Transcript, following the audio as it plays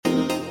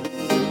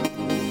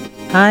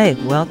Hi,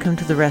 welcome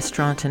to the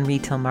Restaurant and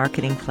Retail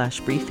Marketing Flash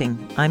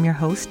Briefing. I'm your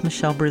host,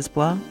 Michelle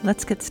Brisbois.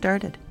 Let's get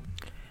started.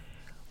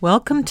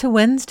 Welcome to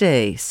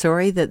Wednesday.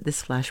 Sorry that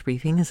this flash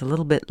briefing is a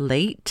little bit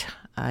late.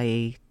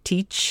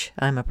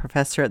 I'm a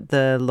professor at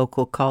the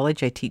local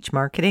college. I teach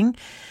marketing,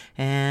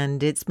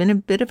 and it's been a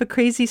bit of a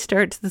crazy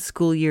start to the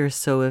school year.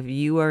 So if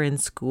you are in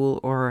school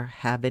or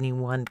have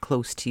anyone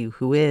close to you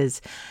who is,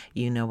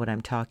 you know what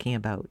I'm talking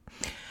about.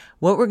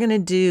 What we're going to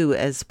do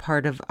as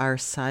part of our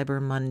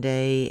Cyber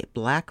Monday,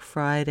 Black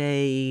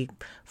Friday,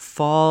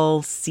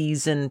 fall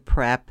season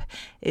prep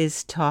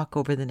is talk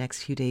over the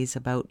next few days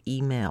about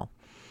email.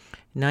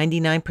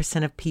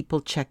 99% of people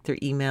check their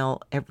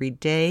email every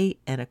day,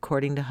 and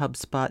according to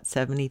HubSpot,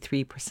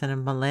 73% of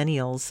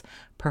millennials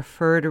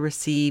prefer to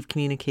receive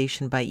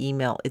communication by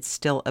email. It's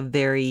still a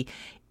very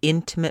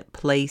intimate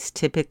place.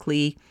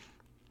 Typically,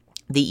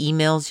 the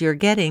emails you're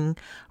getting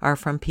are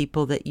from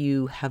people that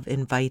you have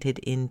invited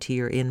into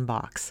your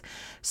inbox.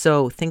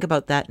 So think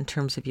about that in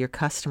terms of your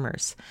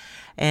customers.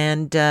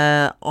 And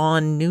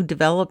on new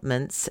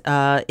developments,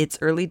 it's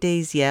early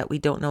days yet. We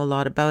don't know a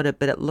lot about it,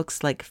 but it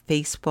looks like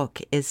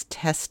Facebook is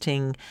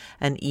testing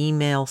an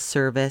email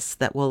service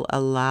that will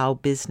allow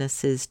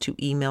businesses to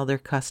email their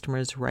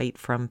customers right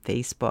from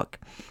Facebook.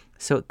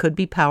 So it could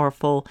be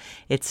powerful.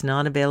 It's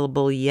not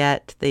available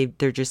yet.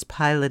 They're just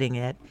piloting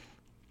it.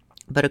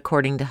 But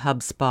according to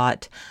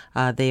HubSpot,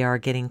 they are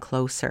getting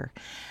closer.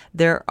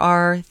 There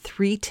are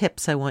 3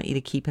 tips I want you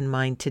to keep in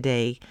mind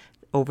today.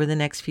 Over the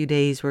next few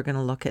days, we're going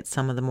to look at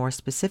some of the more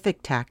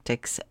specific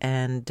tactics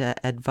and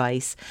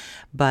advice,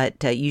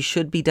 but you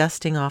should be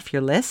dusting off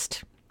your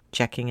list,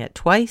 checking it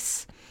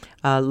twice,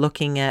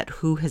 looking at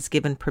who has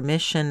given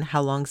permission,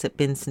 how long's it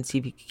been since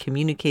you've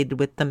communicated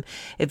with them.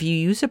 If you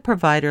use a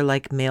provider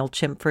like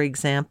MailChimp, for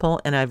example,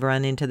 and I've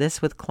run into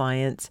this with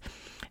clients,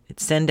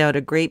 send out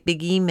a great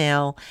big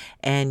email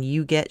and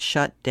you get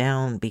shut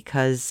down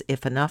because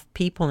if enough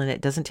people, and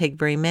it doesn't take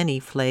very many,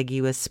 flag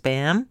you as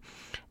spam,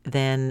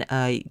 then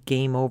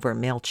game over.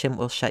 MailChimp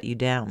will shut you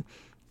down.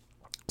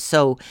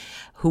 So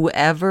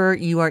whoever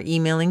you are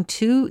emailing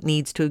to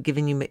needs to have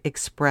given you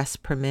express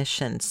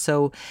permission.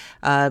 So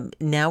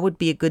now would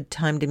be a good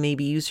time to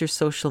maybe use your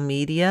social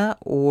media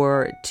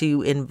or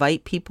to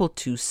invite people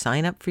to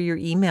sign up for your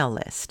email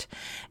list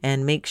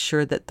and make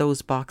sure that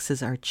those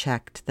boxes are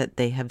checked, that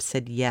they have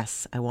said,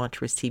 yes, I want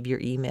to receive your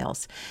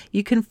emails.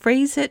 You can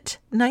phrase it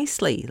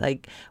nicely,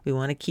 like we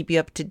want to keep you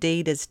up to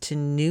date as to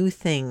new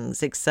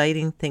things,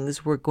 exciting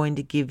things. We're going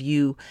to give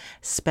you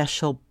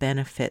special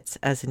benefits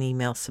as an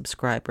email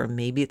subscriber.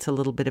 Maybe it's a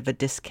little bit of a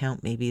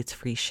discount, maybe it's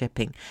free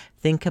shipping.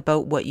 Think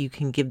about what you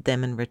can give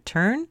them in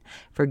return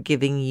for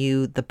giving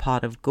you the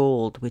pot of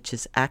gold, which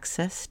is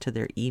access to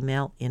their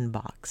email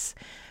inbox.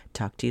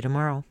 Talk to you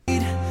tomorrow.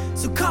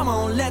 So come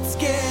on, let's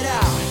get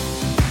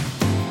out.